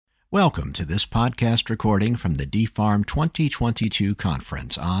Welcome to this podcast recording from the DPHARM 2022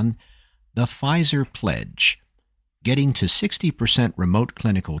 conference on the Pfizer Pledge, getting to 60% remote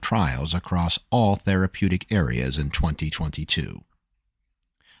clinical trials across all therapeutic areas in 2022.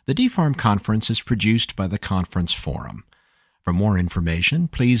 The DPHARM conference is produced by the Conference Forum. For more information,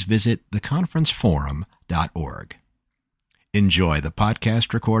 please visit theconferenceforum.org. Enjoy the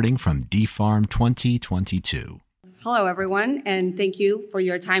podcast recording from DPHARM 2022. Hello, everyone, and thank you for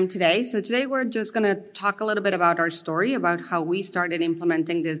your time today. So today we're just going to talk a little bit about our story, about how we started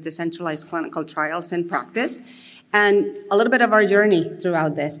implementing these decentralized clinical trials in practice, and a little bit of our journey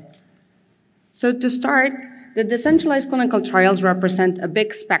throughout this. So to start, the decentralized clinical trials represent a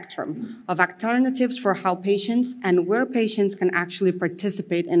big spectrum of alternatives for how patients and where patients can actually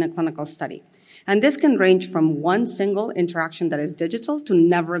participate in a clinical study. And this can range from one single interaction that is digital to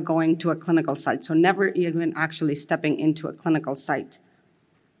never going to a clinical site, so never even actually stepping into a clinical site.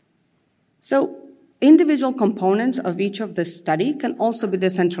 So individual components of each of the study can also be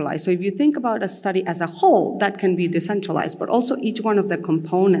decentralized. So if you think about a study as a whole, that can be decentralized, but also each one of the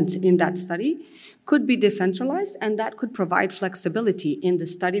components in that study could be decentralized, and that could provide flexibility in the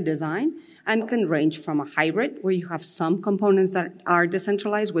study design and can range from a hybrid, where you have some components that are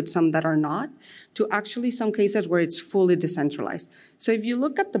decentralized with some that are not, to actually some cases where it's fully decentralized. So if you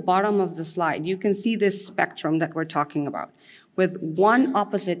look at the bottom of the slide, you can see this spectrum that we're talking about. With one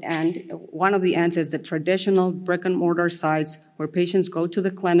opposite end, one of the ends is the traditional brick and mortar sites where patients go to the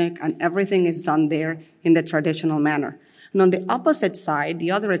clinic and everything is done there in the traditional manner. And on the opposite side,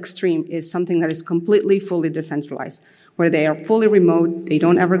 the other extreme is something that is completely fully decentralized, where they are fully remote, they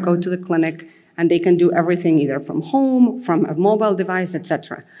don't ever go to the clinic, and they can do everything either from home, from a mobile device,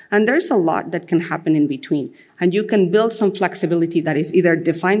 etc. And there's a lot that can happen in between. And you can build some flexibility that is either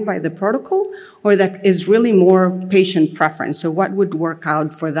defined by the protocol or that is really more patient preference. So what would work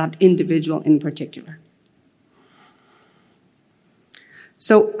out for that individual in particular?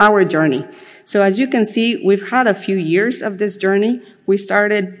 So our journey. So as you can see, we've had a few years of this journey. We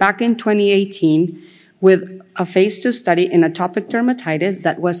started back in 2018 with a phase 2 study in atopic dermatitis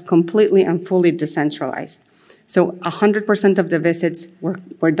that was completely and fully decentralized. So 100% of the visits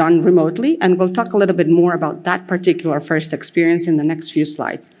were done remotely, and we'll talk a little bit more about that particular first experience in the next few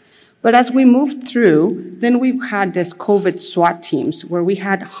slides. But as we moved through, then we had this COVID SWAT teams where we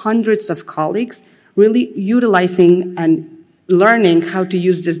had hundreds of colleagues really utilizing and learning how to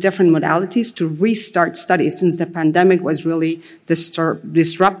use these different modalities to restart studies since the pandemic was really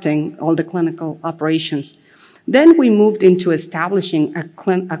disrupting all the clinical operations. Then we moved into establishing a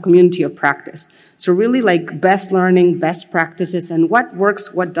community of practice. So really like best learning, best practices, and what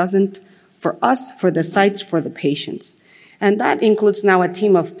works, what doesn't for us, for the sites, for the patients. And that includes now a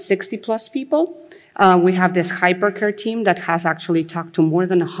team of 60 plus people. We have this hypercare team that has actually talked to more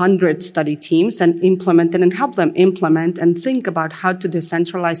than 100 study teams and implemented and helped them implement and think about how to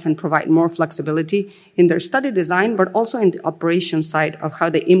decentralize and provide more flexibility in their study design, but also in the operation side of how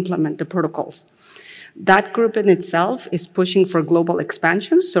they implement the protocols. That group in itself is pushing for global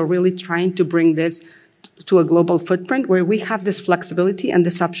expansion, so really trying to bring this to a global footprint where we have this flexibility and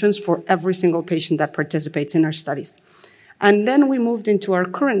these options for every single patient that participates in our studies. And then we moved into our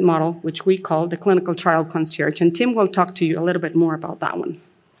current model, which we call the clinical trial concierge. And Tim will talk to you a little bit more about that one.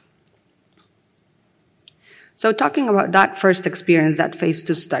 So talking about that first experience, that phase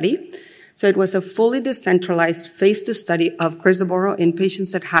 2 study. So it was a fully decentralized phase 2 study of crisaborole in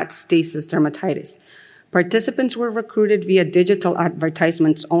patients that had stasis dermatitis. Participants were recruited via digital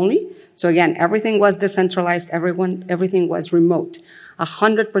advertisements only. So again, everything was decentralized, everything was remote.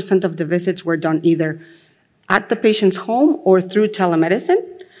 100% of the visits were done either at the patient's home or through telemedicine.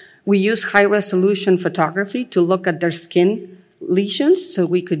 We use high-resolution photography to look at their skin lesions, so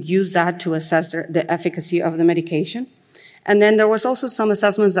we could use that to assess the efficacy of the medication. And then there was also some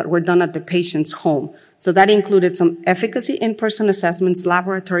assessments that were done at the patient's home. So that included some efficacy in-person assessments,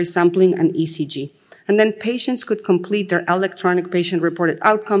 laboratory sampling, and ECG. And then patients could complete their electronic patient-reported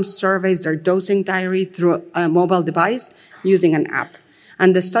outcomes surveys, their dosing diary through a mobile device using an app.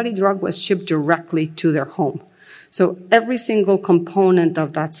 And the study drug was shipped directly to their home. So every single component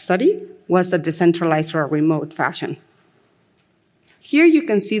of that study was a decentralized or a remote fashion. Here you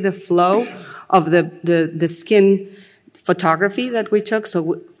can see the flow of the skin photography that we took.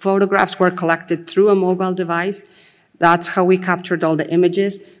 So photographs were collected through a mobile device. That's how we captured all the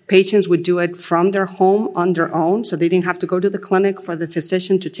images. Patients would do it from their home on their own, so they didn't have to go to the clinic for the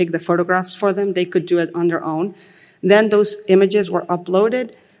physician to take the photographs for them. They could do it on their own. Then those images were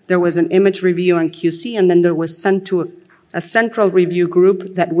uploaded. There was an image review and QC, and then there was sent to a central review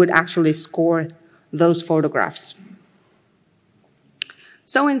group that would actually score those photographs.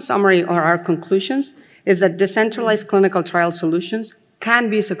 So in summary, our conclusions is that decentralized clinical trial solutions can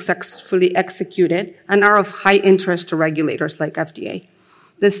be successfully executed and are of high interest to regulators like FDA.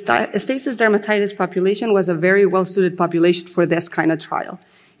 The stasis dermatitis population was a very well-suited population for this kind of trial.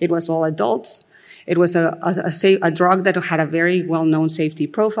 It was all adults. It was a drug that had a very well-known safety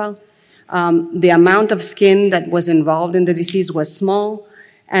profile. The amount of skin that was involved in the disease was small.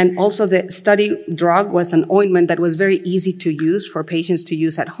 And also the study drug was an ointment that was very easy to use for patients to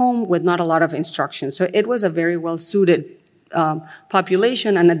use at home with not a lot of instructions. So it was a very well-suited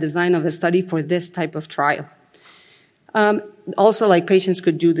population and a design of a study for this type of trial. Also, like patients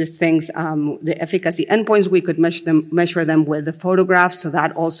could do these things, the efficacy endpoints, we could measure them with the photographs, so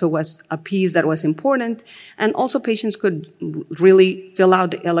that also was a piece that was important. And also patients could really fill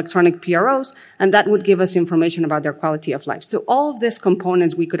out the electronic PROs, and that would give us information about their quality of life. So all of these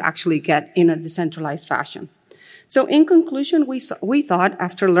components we could actually get in a decentralized fashion. So in conclusion, we thought,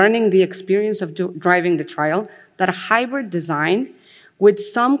 after learning the experience of driving the trial, that a hybrid design with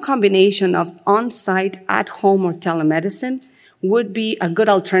some combination of on-site, at-home, or telemedicine would be a good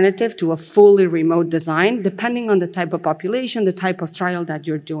alternative to a fully remote design, depending on the type of population, the type of trial that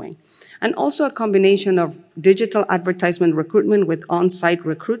you're doing. And also a combination of digital advertisement recruitment with on-site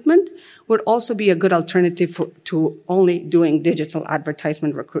recruitment would also be a good alternative to only doing digital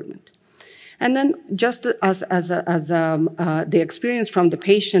advertisement recruitment. And then just as the experience from the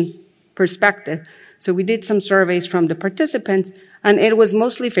patient perspective, so we did some surveys from the participants, and it was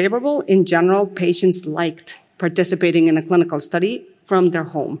mostly favorable. In general, patients liked participating in a clinical study from their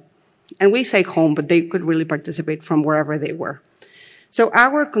home. And we say home, but they could really participate from wherever they were. So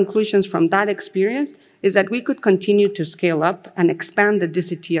our conclusions from that experience is that we could continue to scale up and expand the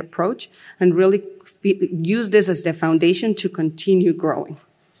DCT approach and really use this as the foundation to continue growing.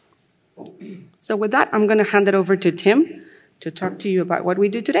 So with that, I'm going to hand it over to Tim to talk to you about what we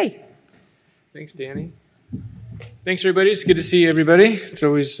do today. Thanks, Danny. Thanks, everybody. It's good to see everybody. It's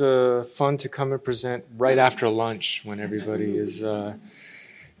always fun to come and present right after lunch when everybody is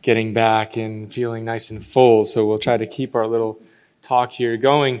getting back and feeling nice and full. So we'll try to keep our little talk here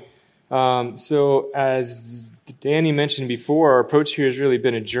going. So as Danny mentioned before, our approach here has really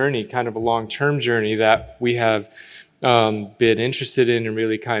been a journey, kind of a long-term journey that we have been interested in and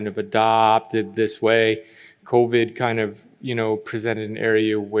really kind of adopted this way. COVID kind of, presented an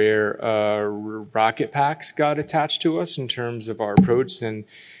area where rocket packs got attached to us in terms of our approach, and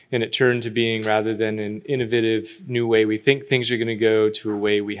it turned to being, rather than an innovative new way we think things are going to go, to a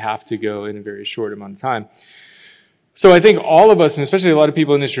way we have to go in a very short amount of time. So I think all of us, and especially a lot of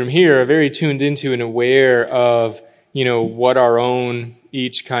people in this room here, are very tuned into and aware of, what our own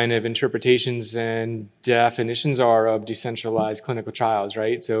each kind of interpretations and definitions are of decentralized clinical trials,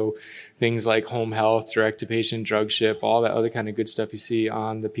 right? So things like home health, direct-to-patient, drug ship, all that other kind of good stuff you see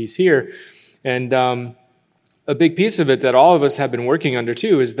on the piece here. And a big piece of it that all of us have been working under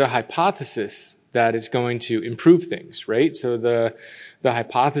too is the hypothesis that it's going to improve things, right? So the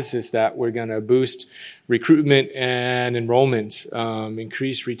hypothesis that we're going to boost recruitment and enrollment,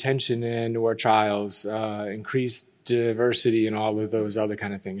 increase retention into our trials, increase diversity and all of those other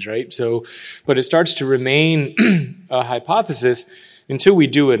kind of things, right? So, but it starts to remain a hypothesis until we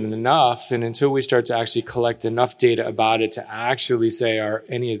do it enough and until we start to actually collect enough data about it to actually say, are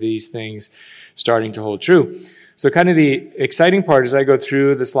any of these things starting to hold true? So kind of the exciting part as I go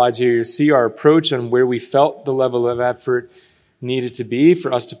through the slides here, you see our approach on where we felt the level of effort needed to be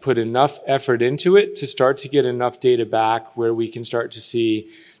for us to put enough effort into it to start to get enough data back where we can start to see,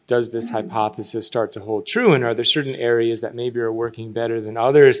 does this hypothesis start to hold true? And are there certain areas that maybe are working better than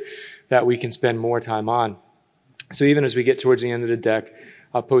others that we can spend more time on? So even as we get towards the end of the deck,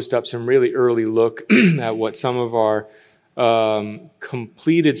 I'll post up some really early look at what some of our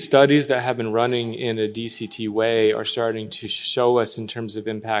completed studies that have been running in a DCT way are starting to show us in terms of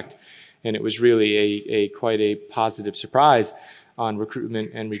impact. And it was really a quite a positive surprise on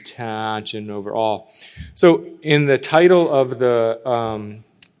recruitment and retention overall. So in the title of the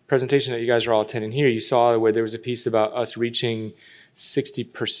presentation that you guys are all attending here, you saw where there was a piece about us reaching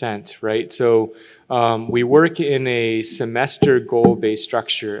 60%, right? So we work in a semester goal-based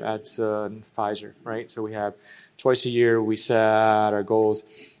structure at Pfizer, right? So we have twice a year we set our goals.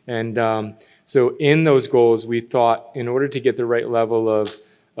 And so in those goals, we thought in order to get the right level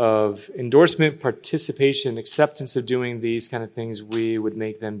of endorsement, participation, acceptance of doing these kind of things, we would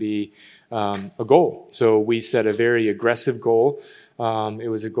make them be a goal. So we set a very aggressive goal. It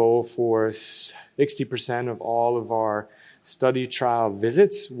was a goal for 60% of all of our study trial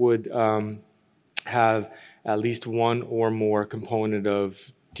visits would have at least one or more component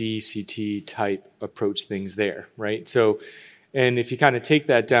of DCT type approach things there, right? So And if you kind of take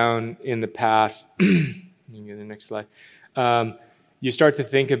that down in the path, you can go to the next slide, you start to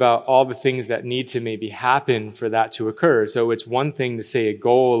think about all the things that need to maybe happen for that to occur. So it's one thing to say a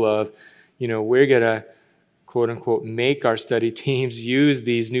goal of, we're going to, quote unquote, make our study teams use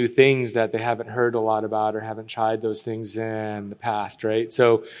these new things that they haven't heard a lot about or haven't tried those things in the past, right?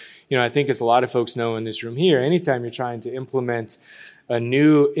 So, I think as a lot of folks know in this room here, anytime you're trying to implement a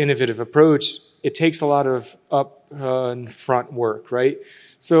new innovative approach, it takes a lot of up and front work, right?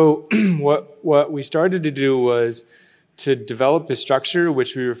 So what we started to do was to develop the structure,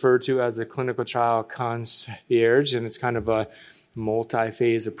 which we refer to as the clinical trial concierge, and it's kind of a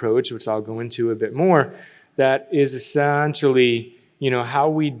multi-phase approach, which I'll go into a bit more. That is essentially, how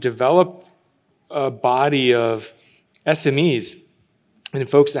we developed a body of SMEs and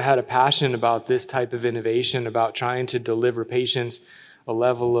folks that had a passion about this type of innovation, about trying to deliver patients a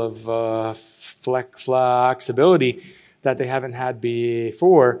level of flexibility that they haven't had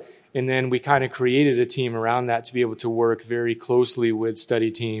before. And then we kind of created a team around that to be able to work very closely with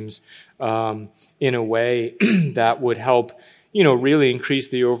study teams in a way that would help really increase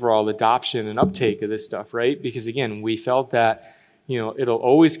the overall adoption and uptake of this stuff, right? Because again, we felt that, it'll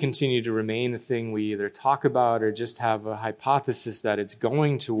always continue to remain a thing we either talk about or just have a hypothesis that it's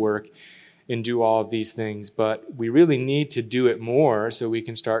going to work and do all of these things. But we really need to do it more so we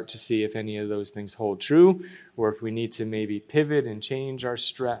can start to see if any of those things hold true or if we need to maybe pivot and change our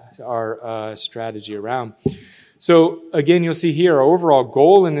strategy around. So again, you'll see here our overall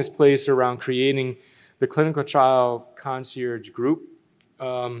goal in this place around creating the clinical trial concierge group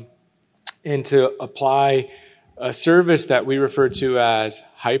and to apply a service that we refer to as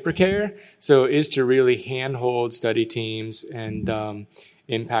hypercare. So is to really handhold study teams and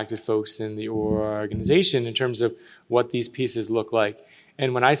impacted folks in the organization in terms of what these pieces look like.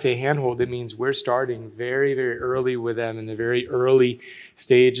 And when I say handhold, it means we're starting very, very early with them in the very early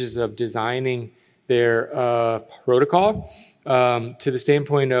stages of designing their protocol to the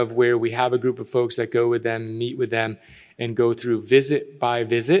standpoint of where we have a group of folks that go with them, meet with them, and go through visit by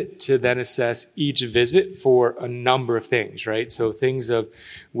visit to then assess each visit for a number of things, right? So things of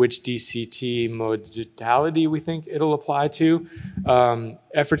which DCT modality we think it'll apply to,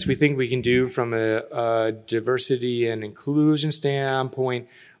 efforts we think we can do from a diversity and inclusion standpoint,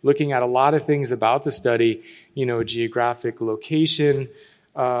 looking at a lot of things about the study, geographic location,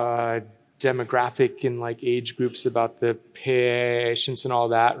 demographic and age groups about the patients and all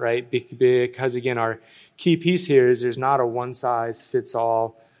that, right? Because again, our key piece here is there's not a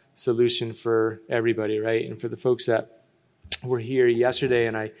one-size-fits-all solution for everybody, right? And for the folks that were here yesterday,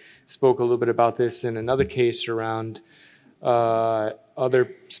 and I spoke a little bit about this in another case around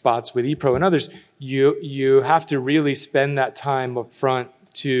other spots with ePro and others, you have to really spend that time up front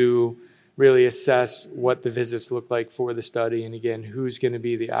to really assess what the visits look like for the study, and again, who's going to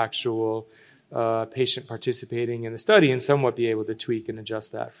be the actual patient participating in the study, and somewhat be able to tweak and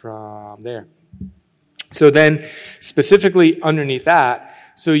adjust that from there. So then, specifically underneath that,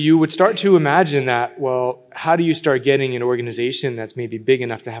 so you would start to imagine that, well, how do you start getting an organization that's maybe big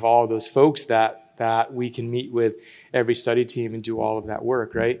enough to have all of those folks that we can meet with every study team and do all of that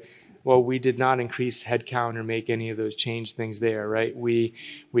work, right? Well, we did not increase headcount or make any of those change things there, right? We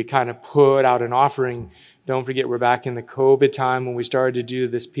kind of put out an offering. Don't forget, we're back in the COVID time when we started to do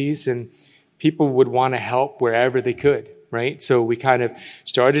this piece, and people would want to help wherever they could, right? So we kind of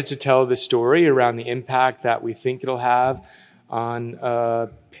started to tell the story around the impact that we think it'll have on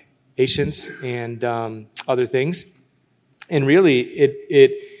patients and other things. And really,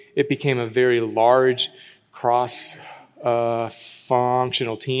 it became a very large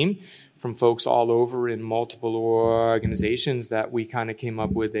cross-functional team from folks all over in multiple organizations that we kind of came up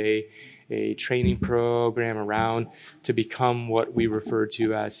with a training program around to become what we refer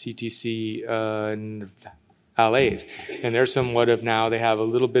to as CTC LAs. And they're somewhat of now, they have a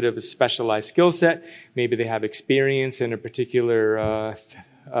little bit of a specialized skill set. Maybe they have experience in a particular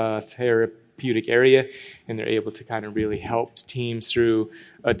therapeutic area, and they're able to kind of really help teams through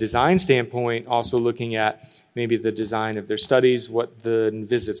a design standpoint, also looking at maybe the design of their studies, what the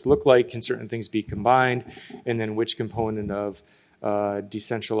visits look like, can certain things be combined, and then which component of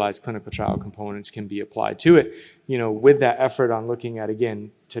decentralized clinical trial components can be applied to it. With that effort on looking at,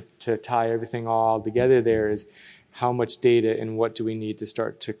 again, to tie everything all together, there is how much data and what do we need to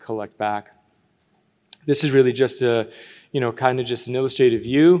start to collect back. This is really just kind of just an illustrative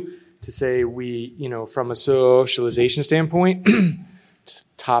view to say we, from a socialization standpoint,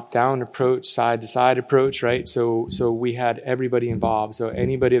 top-down approach, side-to-side approach, right? So we had everybody involved. So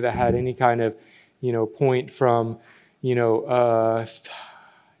anybody that had any kind of, point from,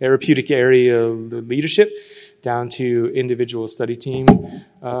 therapeutic area leadership down to individual study team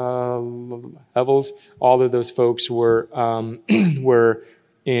levels. All of those folks were were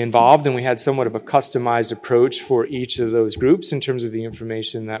involved, and we had somewhat of a customized approach for each of those groups in terms of the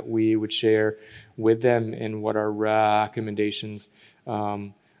information that we would share with them and what our recommendations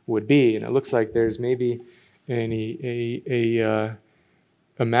would be. And it looks like there's maybe a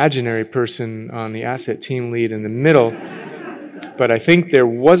imaginary person on the asset team lead in the middle. But I think there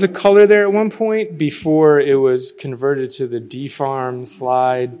was a color there at one point before it was converted to the DPHARM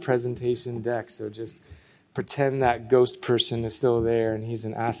slide presentation deck. So just pretend that ghost person is still there and he's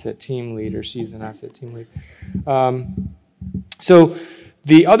an asset team lead or she's an asset team lead. So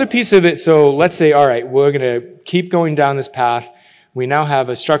the other piece of it, so let's say, all right, we're going to keep going down this path. We now have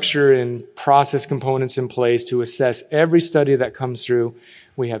a structure and process components in place to assess every study that comes through.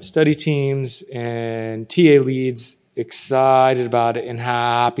 We have study teams and TA leads excited about it and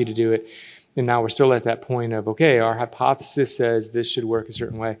happy to do it. And now we're still at that point of, okay, our hypothesis says this should work a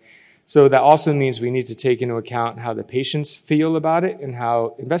certain way. So that also means we need to take into account how the patients feel about it and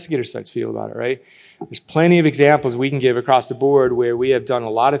how investigator sites feel about it, right? There's plenty of examples we can give across the board where we have done a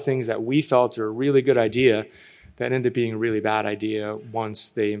lot of things that we felt are a really good idea that end up being a really bad idea once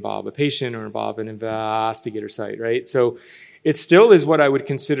they involve a patient or involve an investigator site, right? So it still is what I would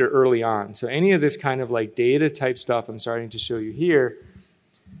consider early on. So any of this kind of like data type stuff I'm starting to show you here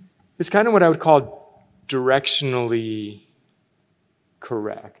is kind of what I would call directionally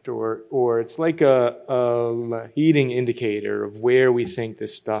correct, or it's like a leading indicator of where we think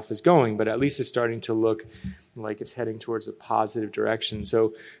this stuff is going, but at least it's starting to look like it's heading towards a positive direction.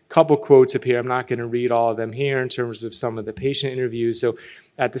 So a couple quotes up here. I'm not going to read all of them here in terms of some of the patient interviews. So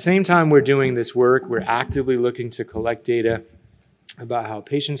at the same time we're doing this work, we're actively looking to collect data about how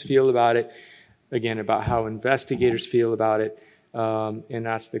patients feel about it, again, about how investigators feel about it, and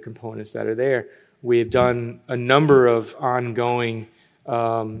that's the components that are there. We have done a number of ongoing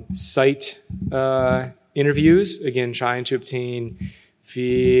site interviews, again, trying to obtain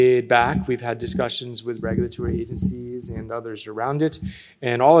feedback. We've had discussions with regulatory agencies and others around it.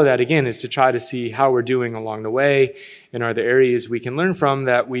 And all of that, again, is to try to see how we're doing along the way and are there areas we can learn from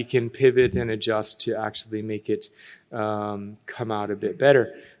that we can pivot and adjust to actually make it come out a bit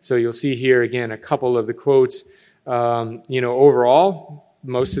better. So you'll see here, again, a couple of the quotes. Overall,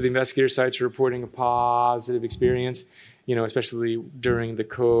 most of the investigator sites are reporting a positive experience, especially during the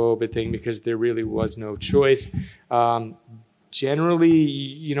COVID thing, because there really was no choice.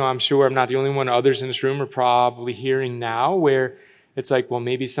 Generally, I'm sure I'm not the only one. Others in this room are probably hearing now where it's like, well,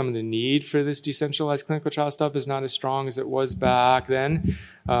 maybe some of the need for this decentralized clinical trial stuff is not as strong as it was back then.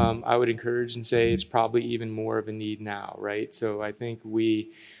 I would encourage and say it's probably even more of a need now, right? So I think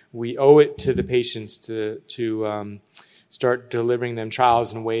we owe it to the patients to start delivering them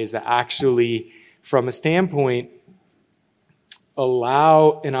trials in ways that actually, from a standpoint,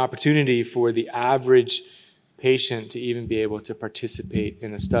 allow an opportunity for the average patient to even be able to participate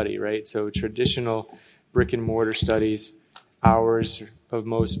in a study, right? So traditional brick and mortar studies, hours of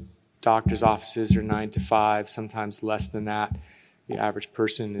most doctors' offices are 9 to 5, sometimes less than that. The average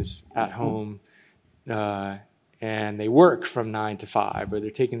person is at home and they work from 9 to 5, or they're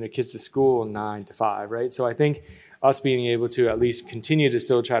taking their kids to school 9 to 5, right? So I think us being able to at least continue to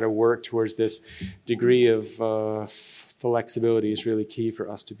still try to work towards this degree of flexibility is really key for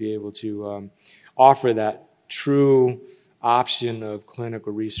us to be able to offer that true option of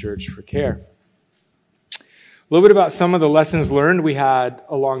clinical research for care. A little bit about some of the lessons learned we had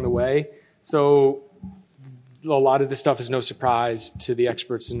along the way. So a lot of this stuff is no surprise to the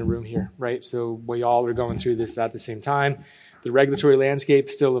experts in the room here, right? So we all are going through this at the same time. The regulatory landscape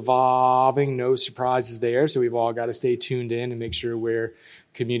is still evolving, no surprises there, so we've all got to stay tuned in and make sure we're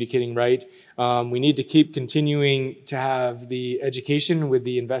communicating right. We need to keep continuing to have the education with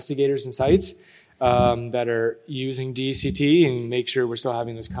the investigators and sites that are using DCT and make sure we're still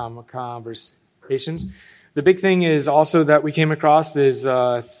having those conversations. The big thing is also that we came across is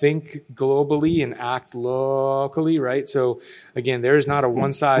think globally and act locally, right? So again, there is not a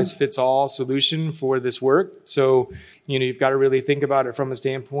one-size-fits-all solution for this work. So, you've got to really think about it from a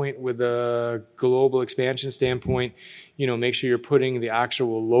standpoint with a global expansion standpoint. Make sure you're putting the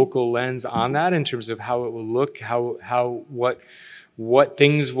actual local lens on that in terms of how it will look, what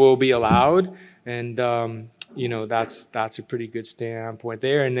things will be allowed. And, that's a pretty good standpoint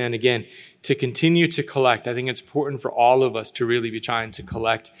there. And then again, to continue to collect, I think it's important for all of us to really be trying to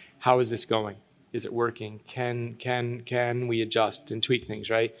collect, how is this going? Is it working? Can we adjust and tweak things,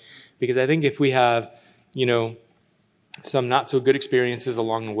 right? Because I think if we have, some not so good experiences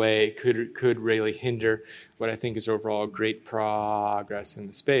along the way, it could really hinder what I think is overall great progress in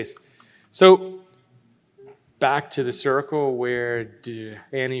the space. So back to the circle where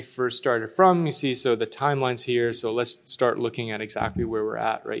Annie first started from. You see, so the timeline's here. So let's start looking at exactly where we're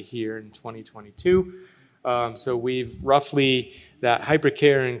at right here in 2022. So we've roughly, that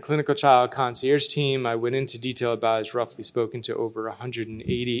hypercare and clinical trial concierge team I went into detail about has roughly spoken to over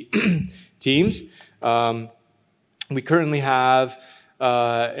 180 teams. We currently have,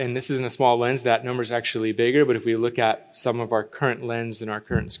 and this isn't a small lens, that number is actually bigger, but if we look at some of our current lens and our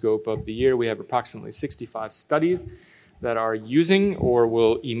current scope of the year, we have approximately 65 studies that are using or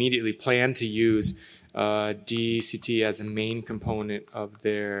will immediately plan to use DCT as a main component of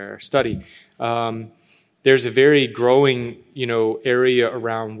their study. There's a very growing, area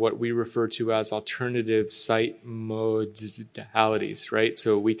around what we refer to as alternative site modalities, right?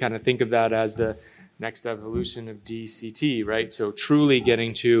 So we kind of think of that as the next evolution of DCT, right? So truly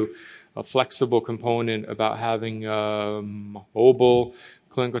getting to a flexible component about having mobile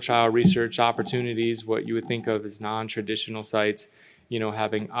clinical trial research opportunities, what you would think of as non-traditional sites,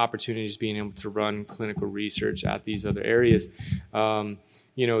 having opportunities, being able to run clinical research at these other areas.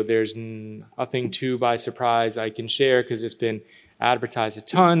 There's nothing too by surprise I can share because it's been advertised a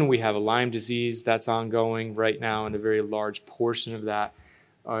ton. We have a Lyme disease that's ongoing right now, and a very large portion of that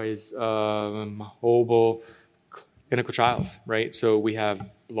is mobile clinical trials, right? So we have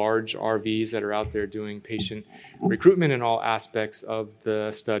large RVs that are out there doing patient recruitment in all aspects of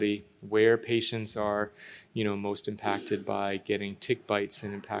the study, where patients are, most impacted by getting tick bites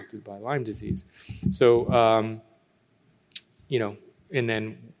and impacted by Lyme disease. So, and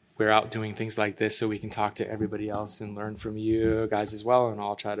then we're out doing things like this so we can talk to everybody else and learn from you guys as well, and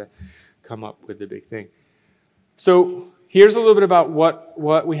I'll try to come up with the big thing. So here's a little bit about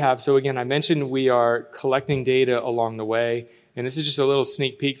what we have. So again, I mentioned we are collecting data along the way, and this is just a little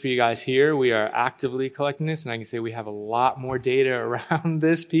sneak peek for you guys here. We are actively collecting this, and I can say we have a lot more data around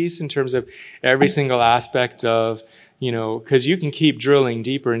this piece in terms of every single aspect of, because you can keep drilling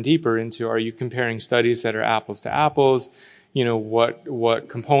deeper and deeper into, are you comparing studies that are apples to apples, what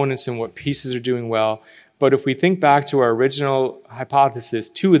components and what pieces are doing well. But if we think back to our original hypothesis,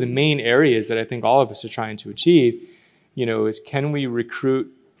 two of the main areas that I think all of us are trying to achieve, is can we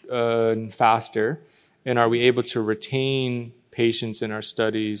recruit faster, and are we able to retain patients in our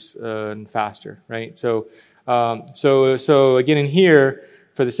studies faster, right? So again, in here,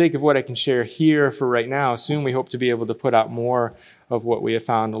 for the sake of what I can share here for right now, soon we hope to be able to put out more of what we have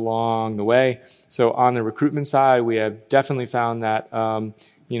found along the way. So on the recruitment side, we have definitely found that,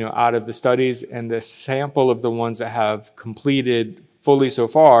 out of the studies and the sample of the ones that have completed fully so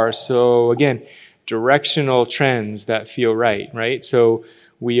far. So again, directional trends that feel right? So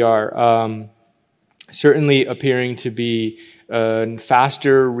we are certainly appearing to be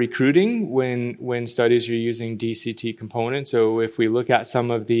faster recruiting when studies are using DCT components. So if we look at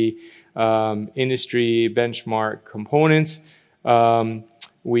some of the industry benchmark components,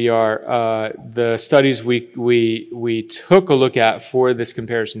 we are the studies we took a look at for this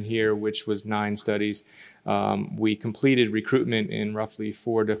comparison here, which was 9 studies. We completed recruitment in roughly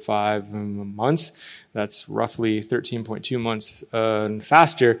 4 to 5 months. That's roughly 13.2 months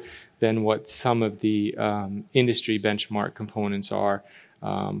faster than what some of the industry benchmark components are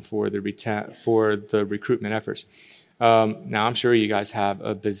for the recruitment efforts. Now, I'm sure you guys have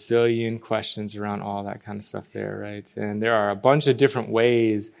a bazillion questions around all that kind of stuff there, right? And there are a bunch of different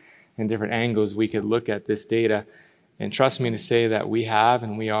ways and different angles we could look at this data. And trust me to say that we have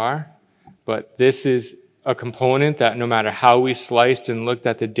and we are. But this is a component that no matter how we sliced and looked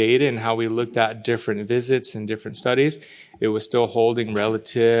at the data and how we looked at different visits and different studies, it was still holding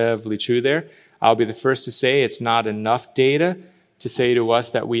relatively true there. I'll be the first to say it's not enough data to say to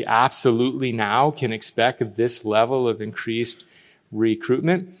us that we absolutely now can expect this level of increased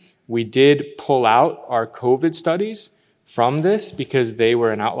recruitment. We did pull out our COVID studies from this because they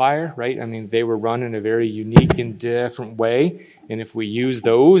were an outlier, right? I mean, they were run in a very unique and different way. And if we use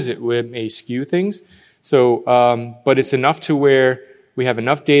those, it may skew things. So, but it's enough to where we have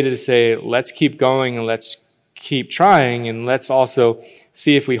enough data to say, let's keep going and let's keep trying, and let's also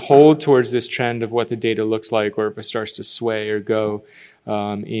see if we hold towards this trend of what the data looks like, or if it starts to sway or go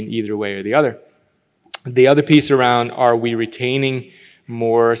in either way or the other. The other piece around, are we retaining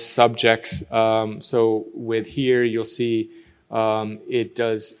more subjects? So with here, you'll see it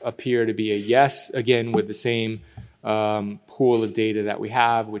does appear to be a yes, again, with the same pool of data that we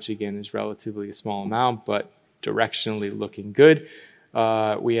have, which again is relatively a small amount, but directionally looking good.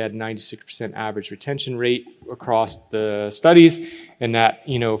 We had 96% average retention rate across the studies, and that,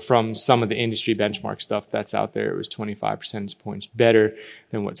 from some of the industry benchmark stuff that's out there, it was 25 percentage points better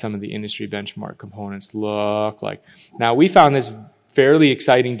than what some of the industry benchmark components look like. Now, we found this fairly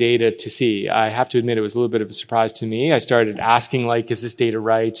exciting data to see. I have to admit it was a little bit of a surprise to me. I started asking, like, is this data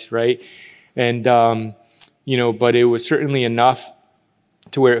right? And, but it was certainly enough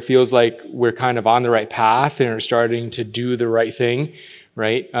to where it feels like we're kind of on the right path and are starting to do the right thing,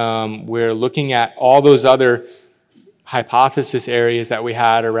 right? We're looking at all those other hypothesis areas that we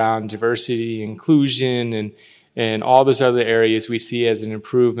had around diversity, inclusion, and all those other areas we see as an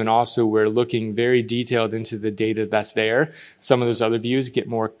improvement. Also, we're looking very detailed into the data that's there. Some of those other views get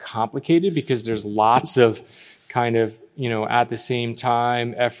more complicated because there's lots of kind of, at the same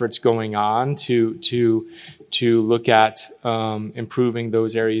time efforts going on to look at improving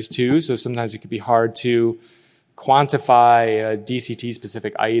those areas too. So sometimes it could be hard to quantify a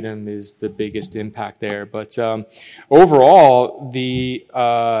DCT-specific item is the biggest impact there. But overall, the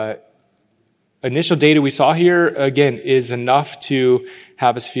initial data we saw here, again, is enough to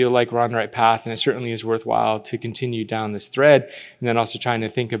have us feel like we're on the right path, and it certainly is worthwhile to continue down this thread, and then also trying to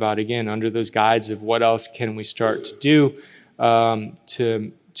think about, again, under those guides of what else can we start to do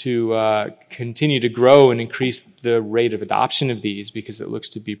to continue to grow and increase the rate of adoption of these, because it looks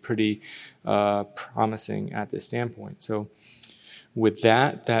to be pretty promising at this standpoint. So with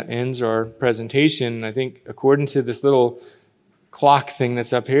that ends our presentation. I think according to this little clock thing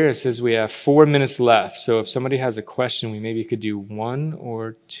that's up here, it says we have 4 minutes left. So if somebody has a question, we maybe could do 1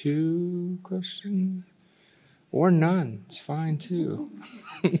 or 2 questions, or none. It's fine too.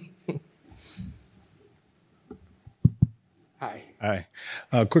 Hi.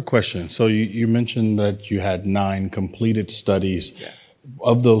 Quick question. So you mentioned that you had 9 completed studies. Yeah.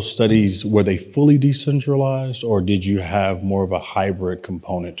 Of those studies, were they fully decentralized, or did you have more of a hybrid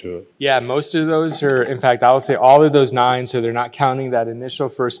component to it? Yeah, most of those are, in fact, I would say all of those 9, so they're not counting that initial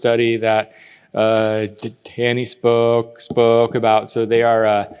first study that Danny spoke about, so they are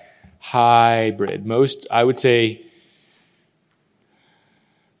a hybrid. Most, I would say,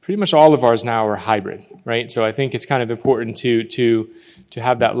 pretty much all of ours now are hybrid, right? So I think it's kind of important to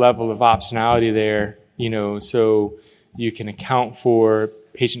have that level of optionality there, so you can account for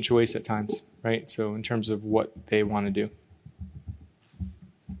patient choice at times, right? So in terms of what they want to do.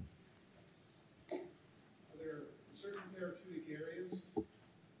 Are there certain therapeutic areas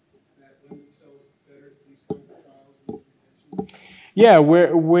that lend themselves better to these kinds of trials and these retentions? Yeah,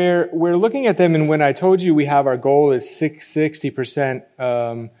 we're looking at them, and when I told you we have our goal is 60%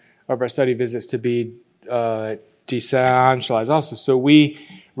 of our study visits to be decentralized also. So we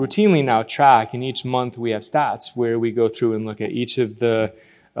routinely now track, and each month we have stats where we go through and look at each of the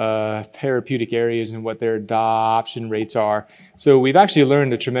therapeutic areas and what their adoption rates are. So we've actually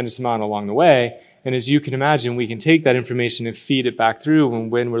learned a tremendous amount along the way. And as you can imagine, we can take that information and feed it back through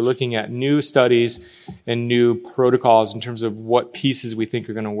when we're looking at new studies and new protocols in terms of what pieces we think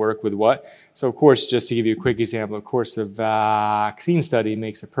are going to work with what. So, of course, just to give you a quick example, of course, the vaccine study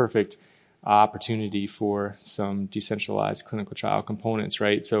makes a perfect opportunity for some decentralized clinical trial components,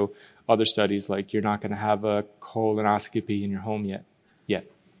 right? So other studies, like you're not going to have a colonoscopy in your home yet,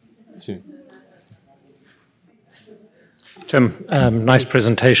 soon. Tim, nice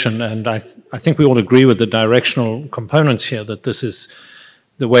presentation, and I think we all agree with the directional components here, that this is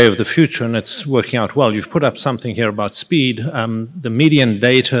the way of the future, and it's working out well. You've put up something here about speed. The median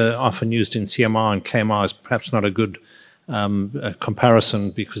data often used in CMR and KMR is perhaps not a good comparison,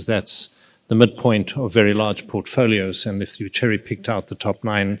 because that's the midpoint of very large portfolios, and if you cherry-picked out the top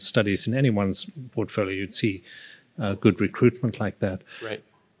 9 studies in anyone's portfolio, you'd see good recruitment like that. Right.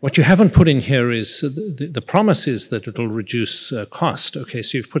 What you haven't put in here is the promise is that it'll reduce cost. Okay,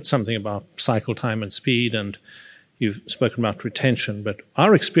 so you've put something about cycle time and speed, and you've spoken about retention, but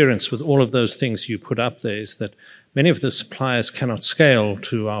our experience with all of those things you put up there is that many of the suppliers cannot scale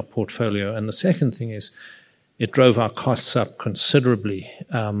to our portfolio, and the second thing is it drove our costs up considerably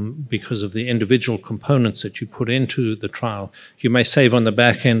because of the individual components that you put into the trial. You may save on the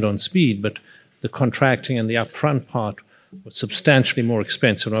back end on speed, but the contracting and the upfront part was substantially more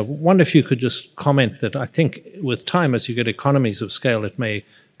expensive. I wonder if you could just comment that I think with time, as you get economies of scale, it may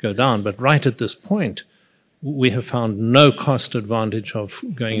go down, but right at this point, we have found no cost advantage of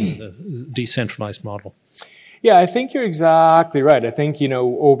going in the decentralized model. Yeah, I think you're exactly right. I think,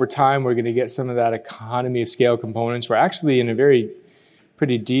 over time, we're going to get some of that economy of scale components. We're actually, in a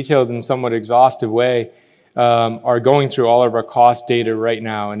pretty detailed and somewhat exhaustive way, are going through all of our cost data right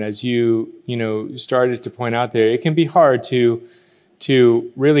now. And as you started to point out there, it can be hard to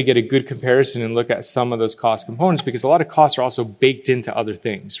really get a good comparison and look at some of those cost components, because a lot of costs are also baked into other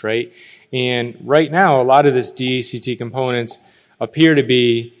things, right? And right now, a lot of this DCT components appear to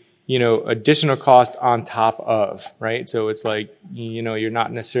be additional cost on top of, right? So it's like, you're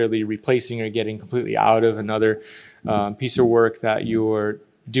not necessarily replacing or getting completely out of another piece of work that you're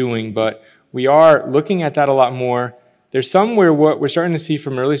doing, but we are looking at that a lot more. There's some where what we're starting to see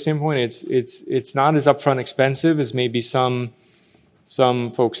from an early standpoint, it's not as upfront expensive as maybe some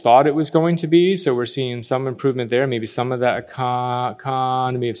folks thought it was going to be. So we're seeing some improvement there. Maybe some of that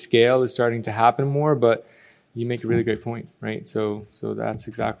economy of scale is starting to happen more, but you make a really great point, right? So that's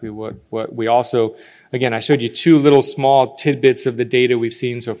exactly what we also, again, I showed you 2 little small tidbits of the data we've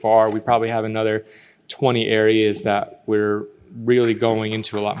seen so far. We probably have another 20 areas that we're really going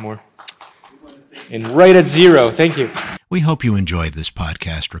into a lot more. And right at 0. Thank you. We hope you enjoyed this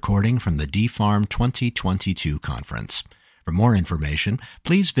podcast recording from the DPHARM 2022 conference. For more information,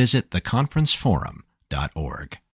 please visit theconferenceforum.org.